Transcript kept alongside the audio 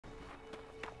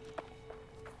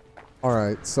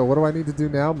Alright, so what do I need to do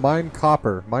now? Mine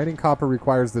copper. Mining copper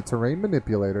requires the terrain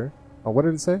manipulator. Oh, what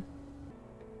did it say?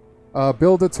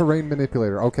 Build a terrain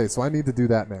manipulator. Okay, so I need to do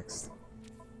that next.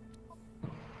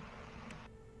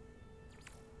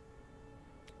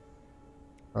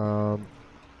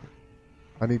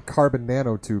 I need carbon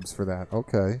nanotubes for that.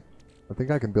 Okay. I think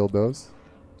I can build those.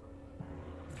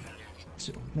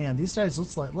 Man, these guys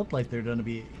look like they're going to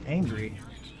be angry.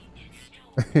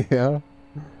 Yeah.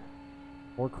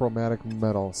 More chromatic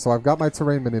metal. So I've got my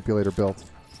terrain manipulator built.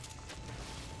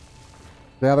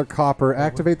 Gather copper.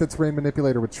 Activate the terrain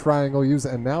manipulator with triangle. Use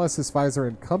analysis visor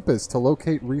and compass to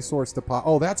locate resource deposit.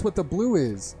 Oh, that's what the blue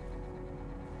is.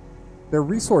 They're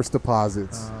resource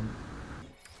deposits.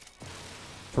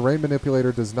 Terrain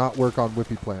manipulator does not work on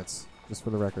whippy plants, just for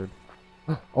the record.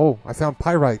 Oh, I found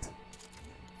pyrite.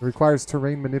 It requires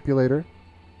terrain manipulator.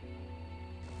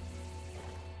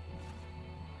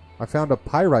 I found a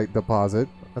pyrite deposit.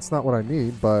 That's not what I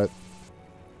need, but...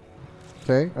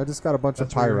 Okay, I just got a bunch of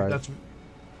pyrite.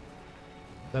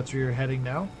 That's where you're heading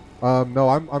now? No,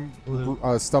 I'm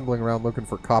stumbling around looking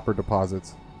for copper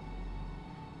deposits.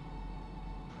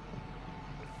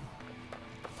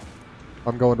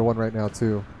 I'm going to one right now,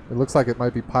 too. It looks like it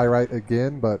might be pyrite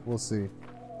again, but we'll see.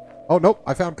 Oh, nope.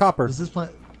 I found copper. Does this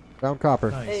plant... Found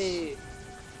copper. Nice. Hey!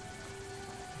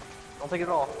 Don't take it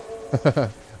all.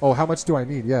 Oh, how much do I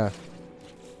need? Yeah.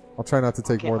 I'll try not to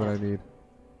take more than I need.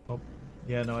 Oh,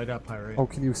 yeah, no, I got pyrite. Oh,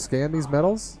 can you scan these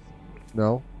metals?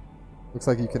 No. Looks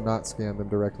like you cannot scan them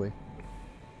directly.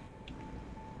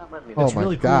 Oh it's my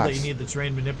really cool gosh. that you need the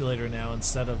terrain manipulator now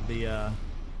instead of the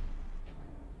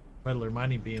regular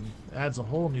mining beam. It adds a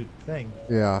whole new thing.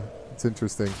 Yeah, it's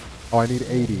interesting. Oh, I need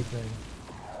 80.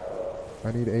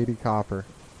 I need 80 copper.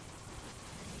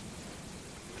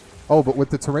 Oh, but with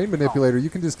the terrain manipulator, you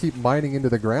can just keep mining into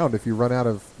the ground if you run out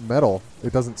of metal.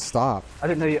 It doesn't stop. I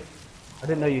didn't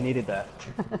know you needed that.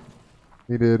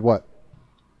 Needed what?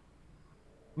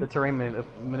 The terrain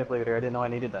manipulator. I didn't know I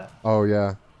needed that. Oh,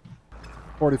 yeah.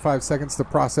 45 seconds to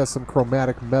process some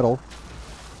chromatic metal.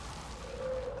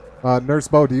 Nurse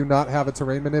Bo, do you not have a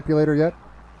terrain manipulator yet?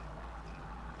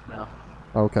 No.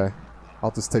 Okay.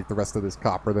 I'll just take the rest of this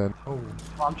copper then. Oh.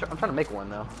 Well, I'm trying to make one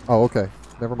though. Oh, okay.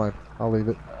 Never mind. I'll leave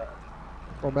it.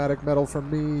 Chromatic metal from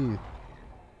me.